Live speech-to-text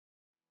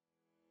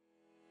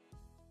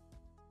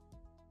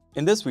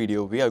In this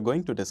video, we are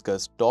going to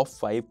discuss top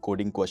 5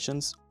 coding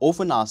questions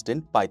often asked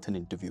in Python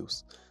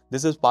interviews.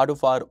 This is part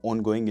of our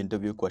ongoing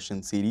interview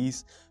question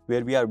series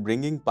where we are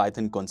bringing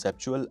Python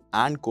conceptual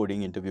and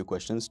coding interview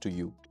questions to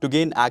you. To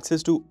gain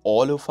access to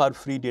all of our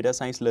free data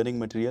science learning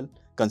material,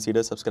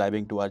 consider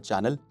subscribing to our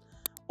channel.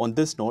 On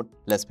this note,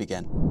 let's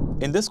begin.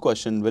 In this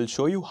question, we'll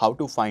show you how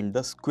to find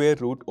the square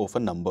root of a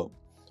number.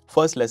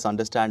 First, let's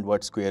understand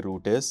what square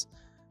root is.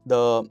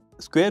 The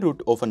square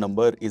root of a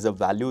number is a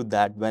value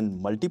that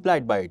when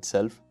multiplied by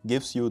itself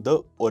gives you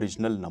the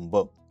original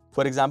number.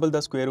 For example,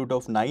 the square root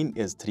of 9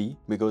 is 3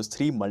 because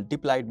 3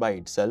 multiplied by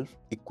itself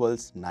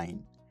equals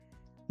 9.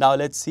 Now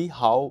let's see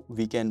how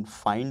we can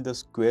find the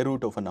square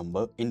root of a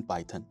number in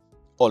Python.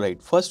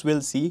 Alright, first we'll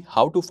see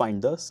how to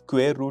find the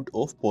square root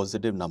of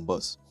positive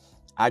numbers.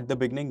 At the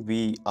beginning,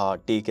 we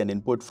take an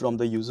input from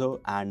the user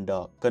and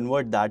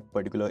convert that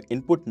particular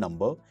input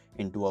number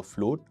into a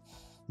float.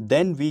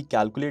 Then we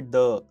calculate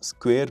the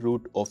square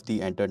root of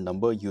the entered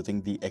number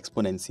using the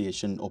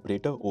exponentiation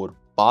operator or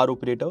power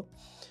operator.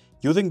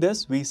 Using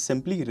this, we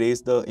simply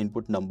raise the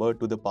input number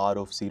to the power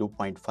of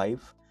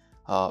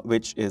 0.5,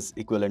 which is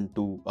equivalent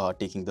to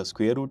taking the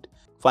square root.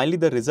 Finally,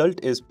 the result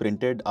is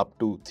printed up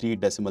to 3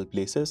 decimal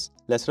places.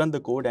 Let's run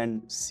the code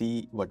and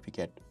see what we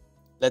get.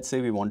 Let's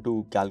say we want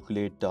to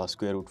calculate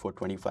square root for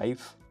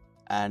 25,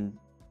 and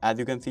as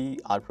you can see,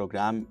 our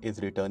program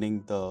is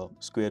returning the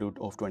square root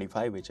of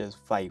 25, which is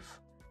 5.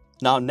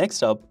 Now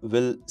next up,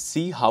 we'll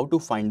see how to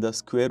find the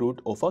square root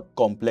of a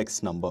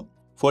complex number.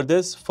 For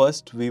this,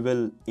 first we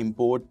will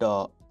import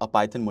a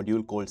Python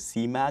module called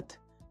cmath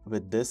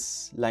with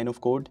this line of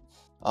code.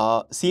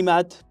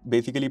 Cmath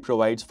basically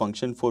provides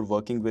function for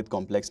working with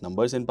complex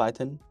numbers in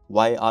Python.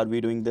 Why are we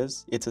doing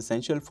this? It's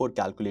essential for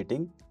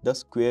calculating the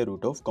square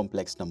root of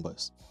complex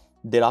numbers.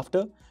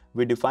 Thereafter,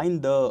 we define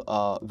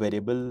the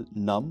variable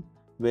num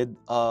with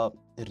a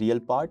real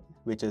part,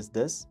 which is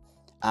this,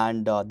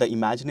 and the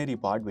imaginary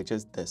part, which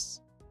is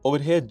this. Over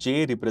here,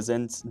 j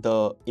represents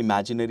the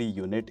imaginary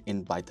unit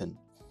in Python.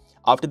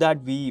 After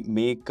that, we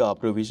make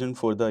provision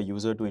for the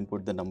user to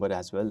input the number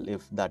as well,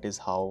 if that is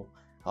how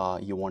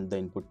you want the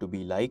input to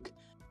be like.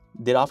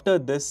 Thereafter,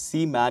 this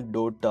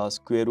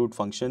cmath.square root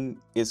function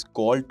is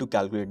called to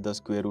calculate the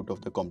square root of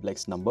the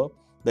complex number.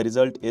 The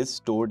result is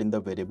stored in the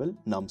variable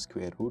num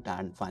square root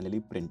and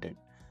finally printed.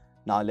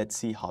 Now let's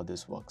see how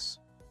this works.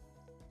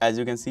 As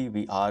you can see,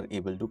 we are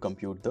able to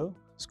compute the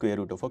square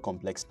root of a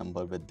complex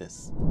number with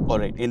this.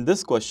 Alright, in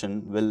this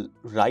question, we'll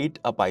write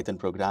a Python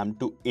program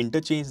to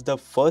interchange the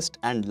first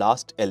and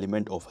last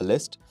element of a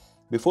list.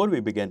 Before we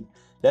begin,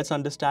 let's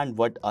understand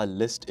what a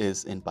list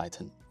is in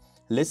Python.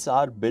 Lists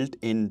are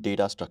built-in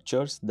data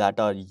structures that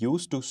are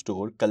used to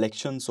store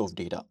collections of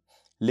data.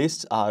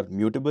 Lists are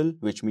mutable,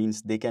 which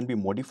means they can be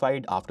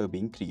modified after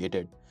being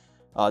created.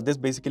 This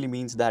basically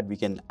means that we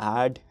can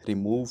add,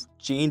 remove,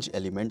 change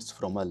elements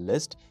from a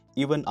list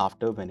even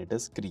after when it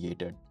is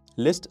created.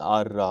 Lists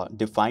are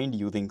defined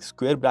using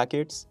square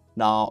brackets.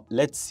 Now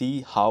let's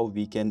see how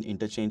we can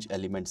interchange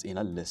elements in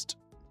a list.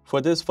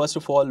 For this, first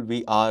of all,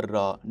 we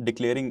are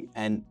declaring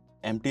an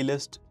empty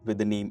list with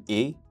the name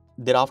A.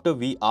 Thereafter,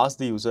 we ask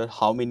the user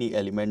how many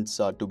elements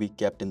are to be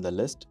kept in the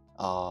list.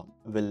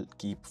 We'll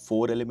keep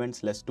 4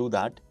 elements. Let's do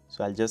that.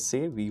 So I'll just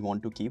say we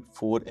want to keep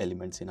 4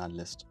 elements in our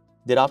list.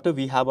 Thereafter,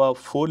 we have a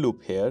for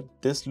loop here.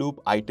 This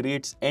loop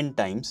iterates n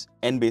times.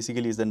 N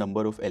basically is the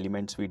number of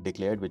elements we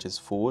declared, which is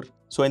 4.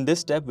 So in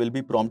this step, we'll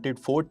be prompted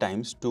 4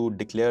 times to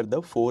declare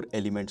the 4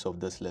 elements of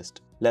this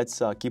list.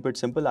 Let's keep it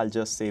simple. I'll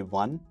just say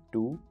 1,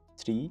 2,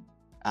 3,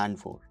 and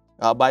 4.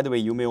 By the way,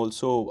 you may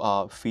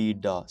also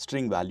feed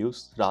string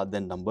values rather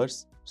than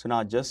numbers. So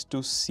now just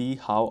to see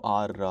how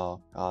our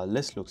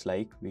list looks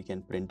like, we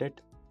can print it.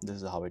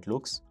 This is how it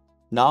looks.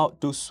 Now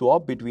to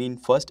swap between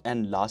first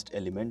and last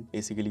element,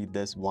 basically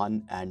this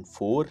 1 and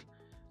 4,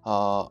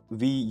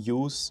 we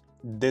use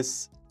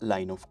this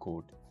line of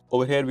code.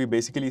 Over here, we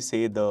basically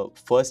say the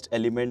first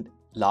element,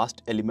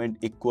 last element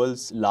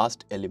equals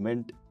last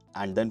element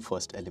and then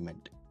first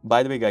element.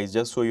 By the way, guys,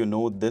 just so you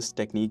know, this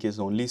technique is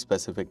only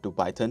specific to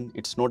Python.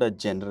 It's not a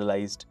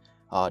generalized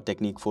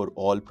technique for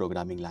all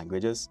programming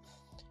languages.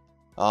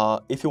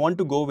 If you want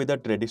to go with a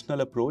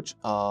traditional approach,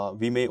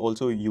 we may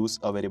also use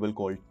a variable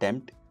called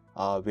temp,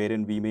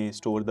 wherein we may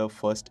store the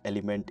first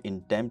element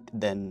in temp,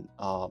 then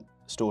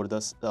store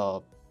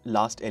the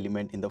last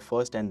element in the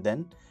first, and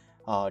then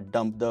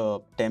dump the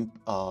temp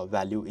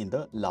value in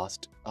the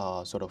last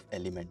sort of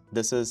element.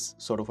 This is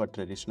sort of a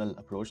traditional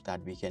approach that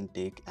we can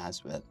take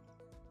as well.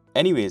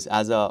 Anyways,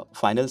 as a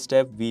final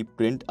step, we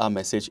print a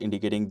message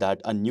indicating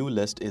that a new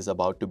list is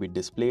about to be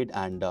displayed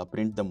and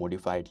print the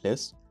modified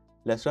list.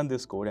 Let's run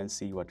this code and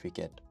see what we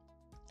get.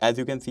 As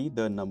you can see,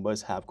 the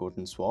numbers have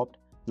gotten swapped.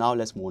 Now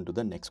let's move on to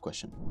the next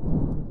question.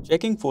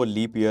 Checking for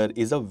leap year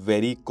is a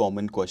very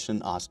common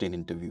question asked in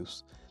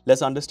interviews.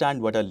 Let's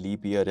understand what a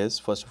leap year is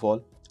first of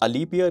all. A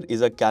leap year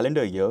is a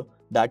calendar year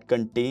that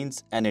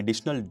contains an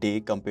additional day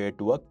compared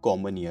to a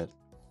common year.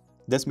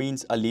 This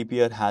means a leap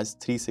year has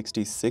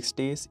 366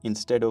 days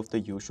instead of the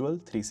usual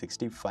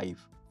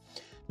 365.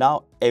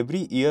 Now,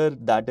 every year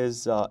that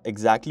is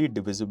exactly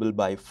divisible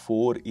by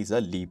 4 is a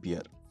leap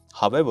year.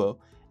 However,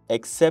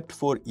 except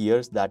for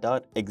years that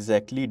are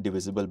exactly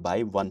divisible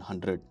by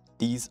 100.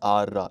 These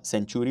are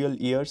centurial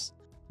years.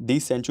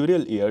 These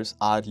centurial years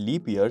are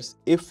leap years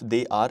if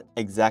they are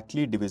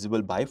exactly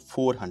divisible by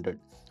 400.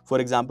 For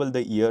example,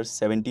 the years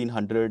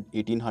 1700,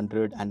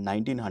 1800 and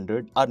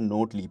 1900 are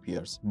not leap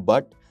years,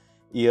 but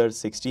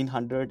years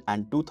 1600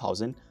 and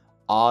 2000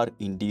 are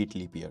indeed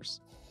leap years.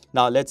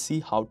 Now let's see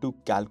how to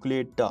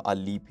calculate a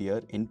leap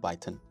year in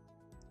Python.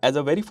 As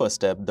a very first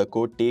step, the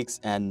code takes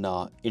an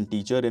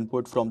integer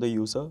input from the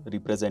user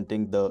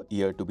representing the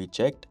year to be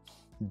checked.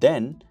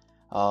 Then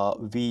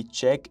we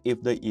check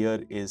if the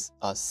year is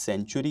a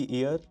century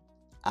year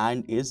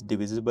and is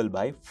divisible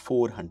by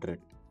 400.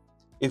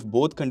 If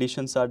both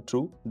conditions are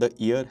true, the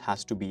year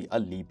has to be a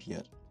leap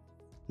year.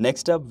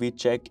 Next up, we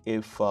check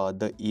if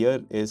the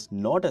year is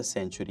not a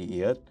century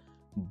year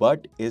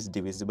but is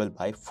divisible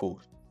by 4.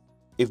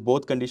 If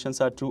both conditions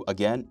are true,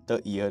 again, the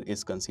year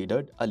is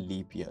considered a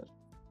leap year.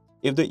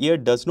 If the year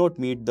does not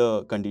meet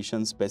the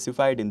conditions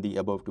specified in the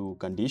above two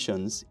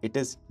conditions, it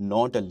is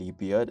not a leap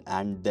year,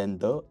 and then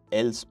the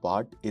else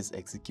part is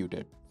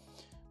executed.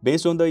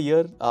 Based on the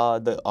year,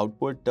 the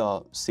output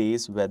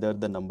says whether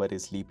the number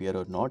is leap year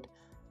or not.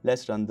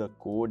 Let's run the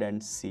code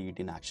and see it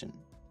in action.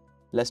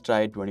 Let's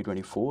try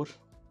 2024.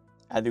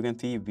 As you can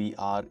see, we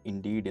are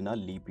indeed in a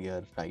leap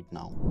year right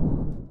now.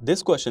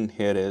 This question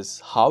here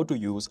is how to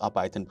use a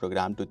Python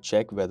program to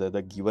check whether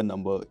the given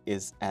number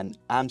is an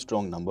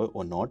Armstrong number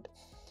or not.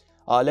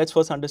 Let's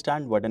first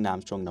understand what an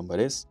Armstrong number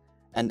is.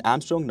 An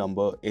Armstrong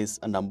number is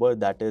a number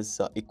that is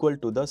equal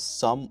to the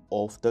sum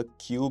of the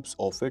cubes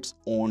of its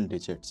own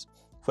digits.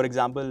 For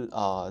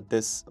example,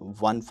 this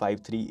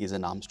 153 is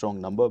an Armstrong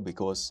number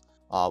because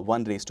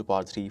 1 raised to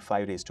power 3,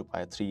 5 raised to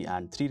power 3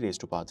 and 3 raised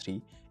to power 3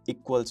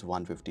 equals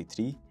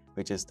 153,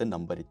 which is the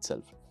number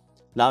itself.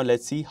 Now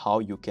let's see how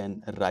you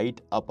can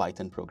write a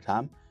Python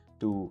program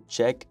to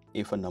check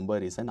if a number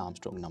is an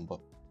Armstrong number.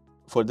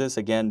 For this,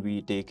 again,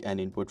 we take an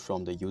input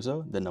from the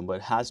user. The number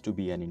has to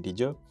be an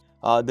integer.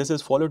 This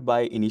is followed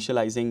by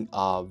initializing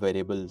a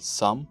variable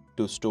sum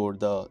to store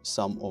the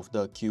sum of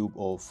the cube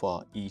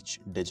of each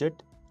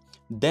digit.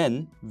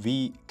 Then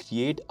we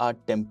create a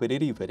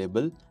temporary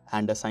variable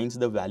and assigns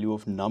the value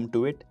of num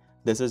to it.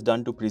 This is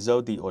done to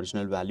preserve the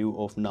original value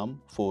of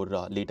num for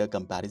later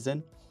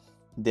comparison.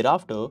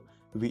 Thereafter,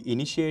 we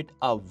initiate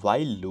a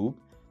while loop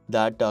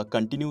that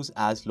continues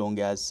as long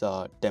as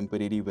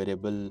temporary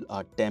variable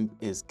temp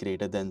is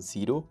greater than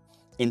 0.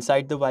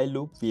 Inside the while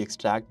loop, we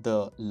extract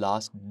the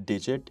last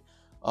digit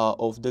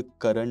of the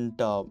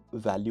current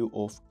value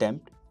of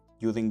temp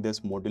using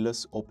this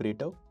modulus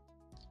operator.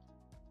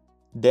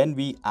 Then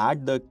we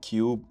add the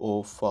cube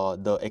of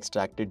the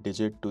extracted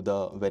digit to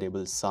the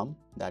variable sum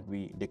that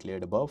we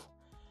declared above.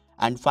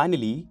 And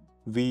finally,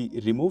 we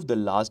remove the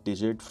last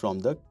digit from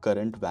the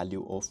current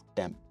value of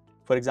temp.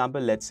 For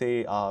example, let's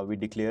say we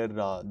declare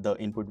the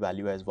input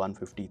value as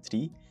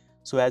 153.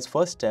 So as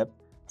first step,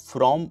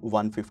 from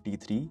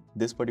 153,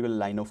 this particular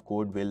line of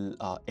code will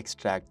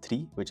extract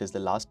 3, which is the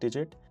last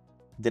digit.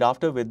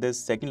 Thereafter, with this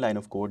second line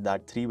of code,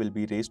 that 3 will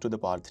be raised to the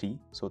power 3.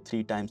 So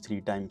 3 times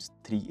 3 times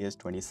 3 is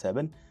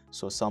 27.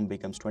 So sum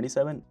becomes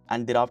 27.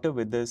 And thereafter,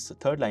 with this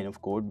third line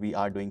of code, we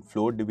are doing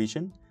float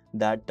division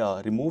that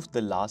removes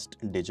the last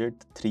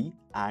digit 3,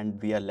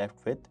 and we are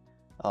left with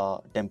a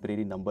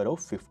temporary number of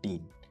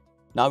 15.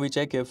 Now we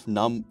check if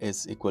num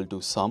is equal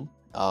to sum.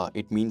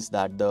 It means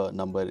that the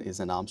number is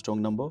an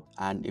Armstrong number,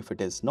 and if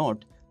it is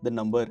not, the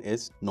number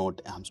is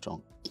not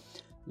Armstrong.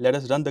 Let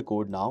us run the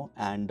code now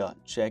and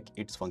check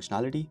its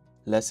functionality.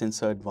 Let's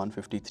insert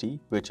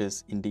 153, which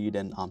is indeed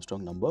an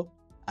Armstrong number,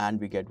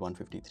 and we get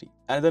 153.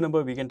 Another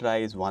number we can try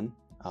is 1.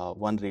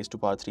 1 raised to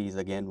power 3 is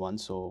again 1,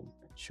 so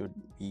it should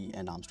be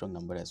an Armstrong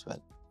number as well.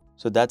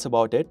 So that's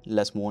about it.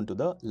 Let's move on to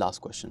the last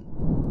question.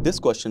 This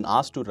question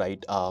asks to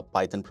write a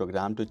Python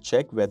program to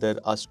check whether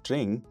a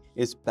string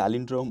is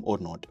palindrome or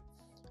not.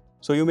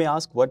 So you may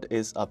ask, what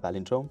is a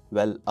palindrome?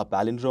 Well, a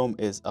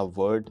palindrome is a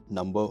word,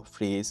 number,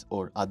 phrase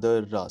or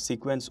other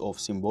sequence of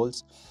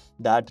symbols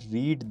that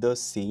read the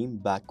same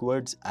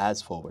backwards as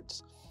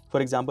forwards.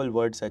 For example,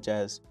 words such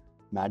as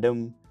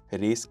madam,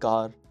 race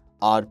car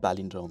are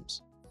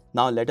palindromes.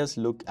 Now let us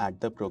look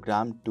at the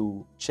program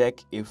to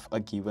check if a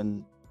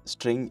given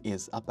string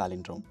is a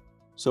palindrome.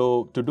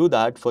 So to do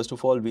that, first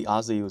of all, we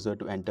ask the user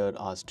to enter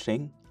a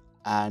string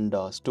and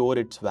store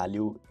its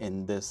value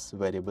in this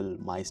variable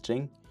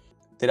myString.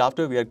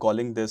 Thereafter, we are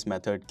calling this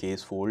method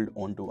caseFold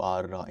onto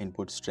our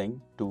input string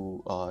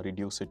to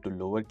reduce it to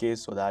lowercase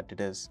so that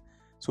it is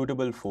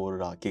suitable for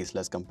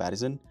caseless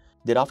comparison.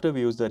 Thereafter,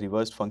 we use the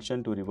reversed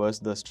function to reverse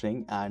the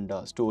string and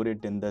store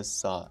it in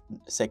this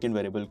second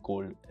variable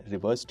called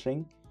reverse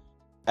string.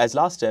 As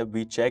last step,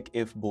 we check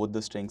if both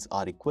the strings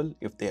are equal.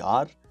 If they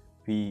are,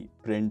 we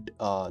print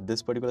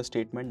this particular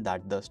statement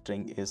that the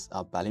string is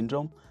a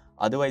palindrome.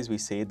 Otherwise, we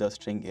say the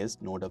string is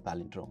not a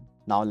palindrome.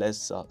 Now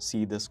let's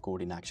see this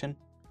code in action.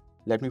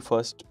 Let me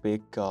first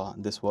pick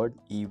this word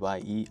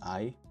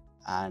EYEI,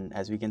 and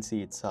as we can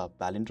see, it's a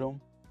palindrome.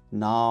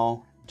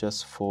 Now,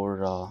 just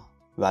for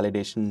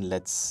validation,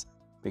 let's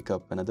pick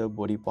up another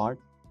body part,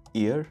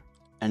 ear.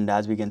 And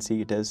as we can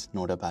see, it is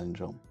not a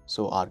palindrome.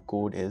 So our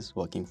code is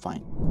working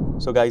fine.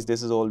 So guys,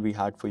 this is all we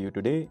had for you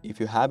today. If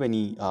you have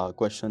any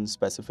questions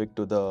specific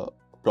to the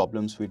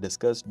problems we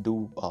discussed,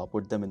 do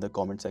put them in the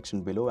comment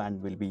section below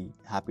and we'll be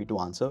happy to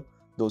answer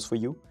those for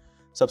you.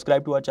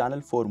 Subscribe to our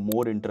channel for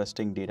more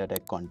interesting data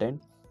tech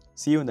content.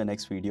 See you in the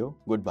next video.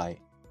 Goodbye.